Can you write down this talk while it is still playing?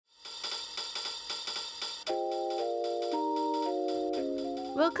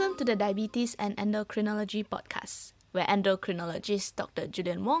Welcome to the Diabetes and Endocrinology podcast, where endocrinologist Dr.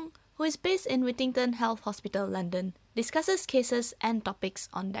 Julian Wong, who is based in Whittington Health Hospital, London, discusses cases and topics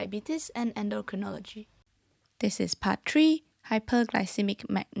on diabetes and endocrinology. This is part 3, hyperglycemic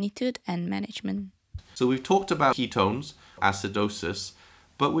magnitude and management. So we've talked about ketones, acidosis,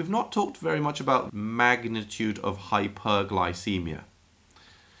 but we've not talked very much about magnitude of hyperglycemia.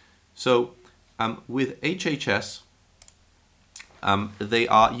 So with HHS, they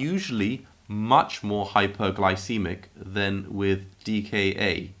are usually much more hyperglycemic than with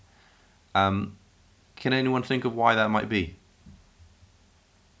DKA. Can anyone think of why that might be?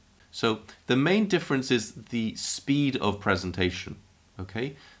 So the main difference is the speed of presentation.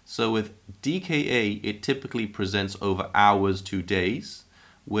 Okay, so with DKA, it typically presents over hours to days,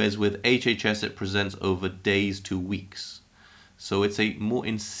 whereas with HHS, it presents over days to weeks. So it's a more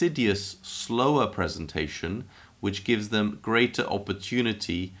insidious, slower presentation, which gives them greater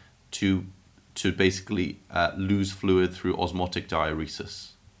opportunity to basically lose fluid through osmotic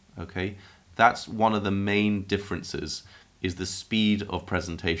diuresis. Okay, that's one of the main differences, is the speed of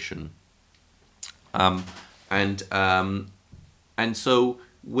presentation. And so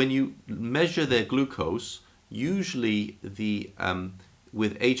when you measure their glucose, usually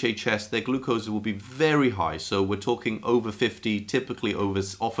with HHS, their glucose will be very high. So we're talking over 50, typically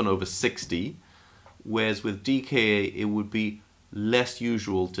often over 60. Whereas with DKA, it would be less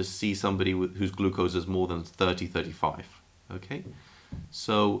usual to see somebody whose glucose is more than 30, 35. Okay?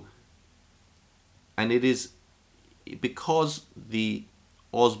 So, and it is because the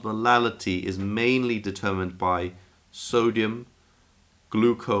osmolality is mainly determined by sodium,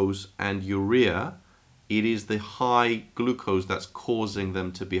 glucose, and urea, it is the high glucose that's causing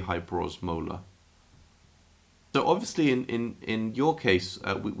them to be hyperosmolar. So obviously in your case,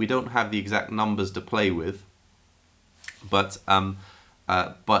 we don't have the exact numbers to play with, but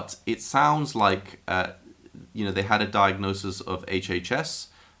it sounds like they had a diagnosis of HHS,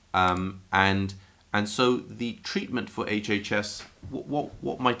 and so the treatment for HHS,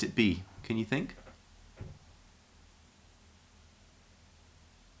 what might it be? Can you think?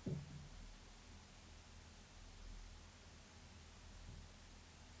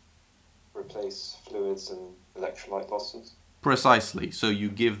 Replace fluids and electrolyte losses. Precisely. So you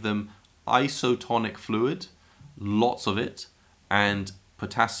give them isotonic fluid, lots of it, and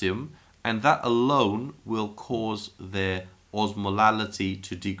potassium, and that alone will cause their osmolality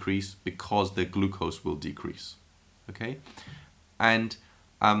to decrease because their glucose will decrease. Okay? And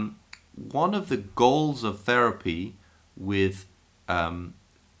one of the goals of therapy with HHS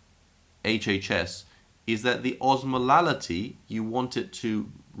is that the osmolality, you want it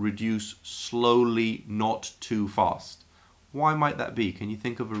to reduce slowly, not too fast. Why might that be? Can you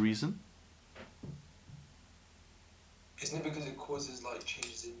think of a reason? Isn't it because it causes like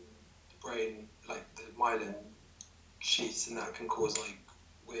changes in the brain, like the myelin sheaths, and that can cause like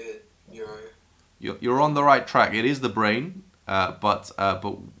weird neuro? You're on the right track. It is the brain, but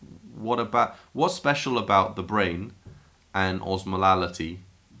what's special about the brain and osmolality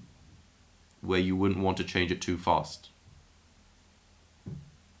where you wouldn't want to change it too fast?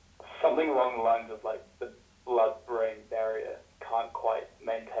 Something along the lines of like the blood-brain barrier can't quite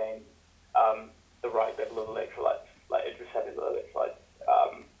maintain the right level of electrolytes, like intracellular electrolytes,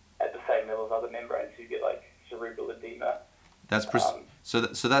 at the same level as other membranes. You get like cerebral edema. So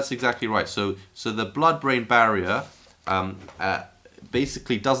that's exactly right. So the blood-brain barrier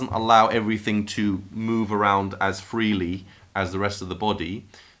basically doesn't allow everything to move around as freely as the rest of the body.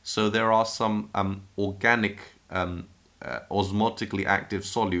 So there are some organic osmotically active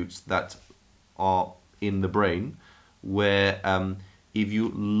solutes that are in the brain, where if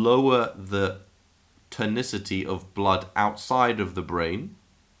you lower the tonicity of blood outside of the brain,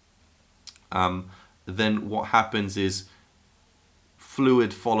 then what happens is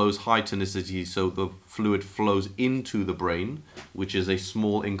fluid follows high tonicity, so the fluid flows into the brain, which is a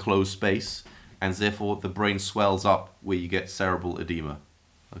small enclosed space, and therefore the brain swells up where you get cerebral edema.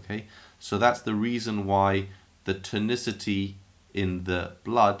 Okay, so that's the reason why the tonicity in the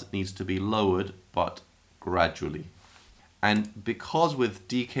blood needs to be lowered, but gradually. And because with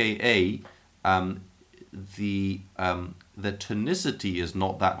DKA, the tonicity is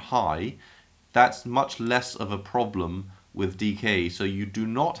not that high, that's much less of a problem with DKA. So you do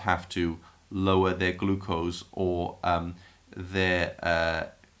not have to lower their glucose or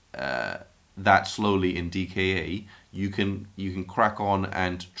that slowly in DKA. You can crack on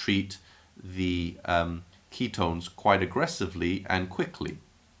and treat the ketones quite aggressively and quickly.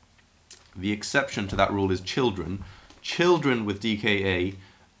 The exception to that rule is children. Children with DKA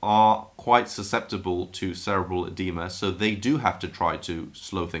are quite susceptible to cerebral edema, so they do have to try to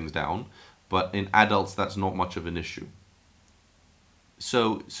slow things down, but in adults that's not much of an issue.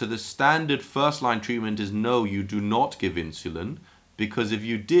 So the standard first line treatment is no, you do not give insulin, because if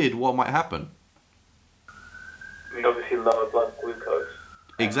you did, what might happen? You'd obviously lower blood glucose.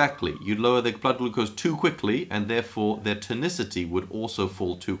 Exactly. You'd lower their blood glucose too quickly, and therefore their tonicity would also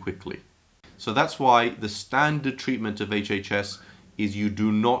fall too quickly. So that's why the standard treatment of HHS is you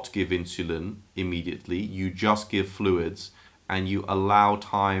do not give insulin immediately, you just give fluids, and you allow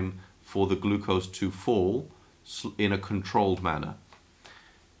time for the glucose to fall in a controlled manner.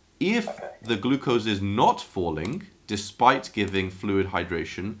 If the glucose is not falling, despite giving fluid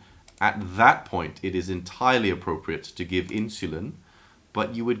hydration, at that point it is entirely appropriate to give insulin,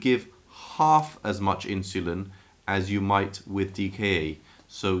 but you would give half as much insulin as you might with DKA,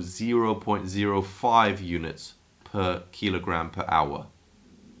 so 0.05 units per kilogram per hour.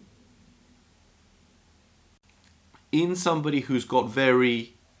 In somebody who's got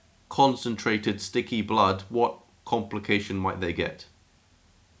very concentrated, sticky blood, what complication might they get?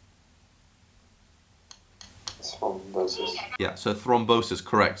 Thrombosis. Yeah, so thrombosis,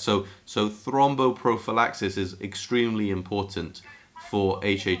 correct. So thromboprophylaxis is extremely important for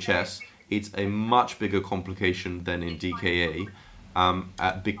HHS. It's a much bigger complication than in DKA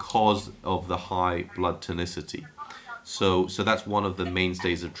because of the high blood tonicity. So that's one of the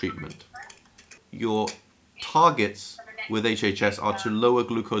mainstays of treatment. Your targets with HHS are to lower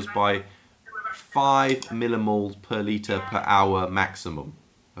glucose by 5 millimoles per liter per hour maximum.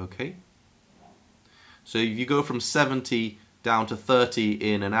 Okay? So if you go from 70 down to 30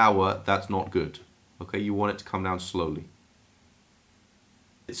 in an hour, that's not good. Okay, you want it to come down slowly.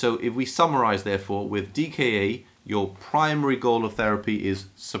 So if we summarize, therefore, with DKA, your primary goal of therapy is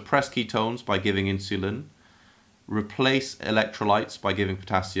suppress ketones by giving insulin, replace electrolytes by giving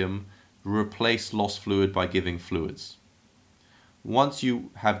potassium, replace lost fluid by giving fluids. Once you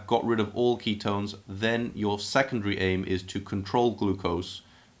have got rid of all ketones, then your secondary aim is to control glucose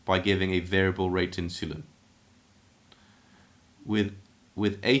by giving a variable rate insulin. With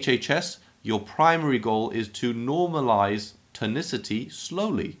HHS, your primary goal is to normalize tonicity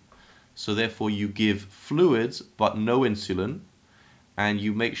slowly. So therefore you give fluids but no insulin, and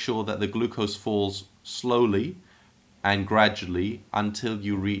you make sure that the glucose falls slowly and gradually until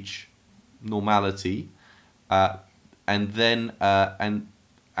you reach normality, and then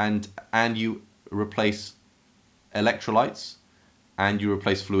and you replace electrolytes and you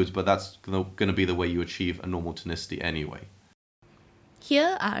replace fluids, but that's going to be the way you achieve a normal tonicity anyway.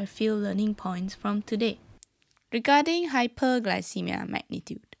 Here are a few learning points from today. Regarding hyperglycemia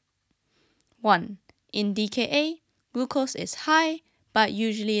magnitude. 1. In DKA, glucose is high, but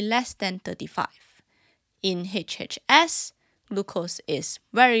usually less than 35. In HHS, glucose is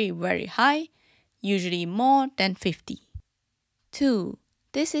very, very high, usually more than 50. 2.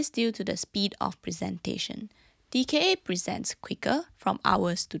 This is due to the speed of presentation. DKA presents quicker from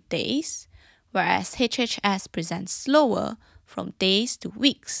hours to days, whereas HHS presents slower from days to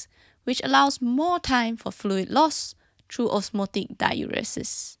weeks, which allows more time for fluid loss through osmotic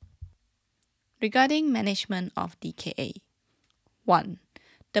diuresis. Regarding management of DKA. 1.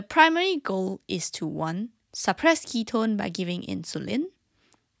 The primary goal is to 1. Suppress ketone by giving insulin,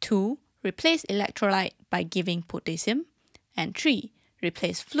 2. Replace electrolyte by giving potassium, and 3.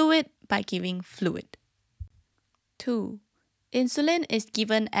 Replace fluid by giving fluid. 2. Insulin is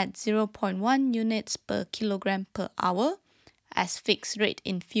given at 0.1 units per kilogram per hour as fixed rate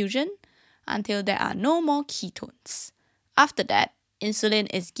infusion until there are no more ketones. After that, insulin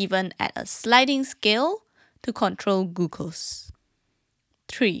is given at a sliding scale to control glucose.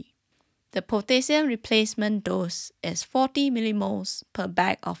 3. The potassium replacement dose is 40 millimoles per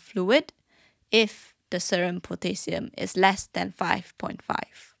bag of fluid if the serum potassium is less than 5.5.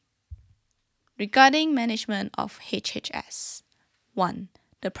 Regarding management of HHS. 1.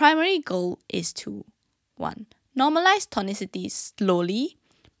 The primary goal is to 1. Normalize tonicity slowly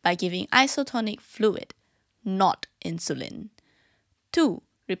by giving isotonic fluid, not insulin. 2.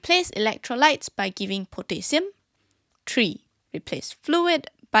 Replace electrolytes by giving potassium. 3. Replace fluid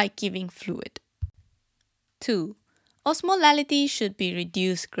by giving fluid. 2. Osmolality should be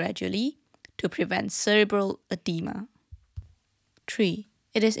reduced gradually to prevent cerebral edema. 3.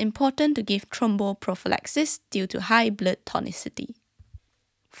 It is important to give thromboprophylaxis due to high blood tonicity.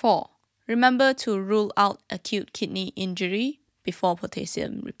 4. Remember to rule out acute kidney injury before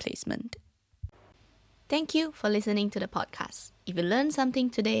potassium replacement. Thank you for listening to the podcast. If you learned something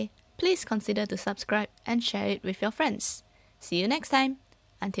today, please consider to subscribe and share it with your friends. See you next time.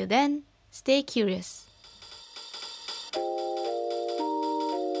 Until then, stay curious.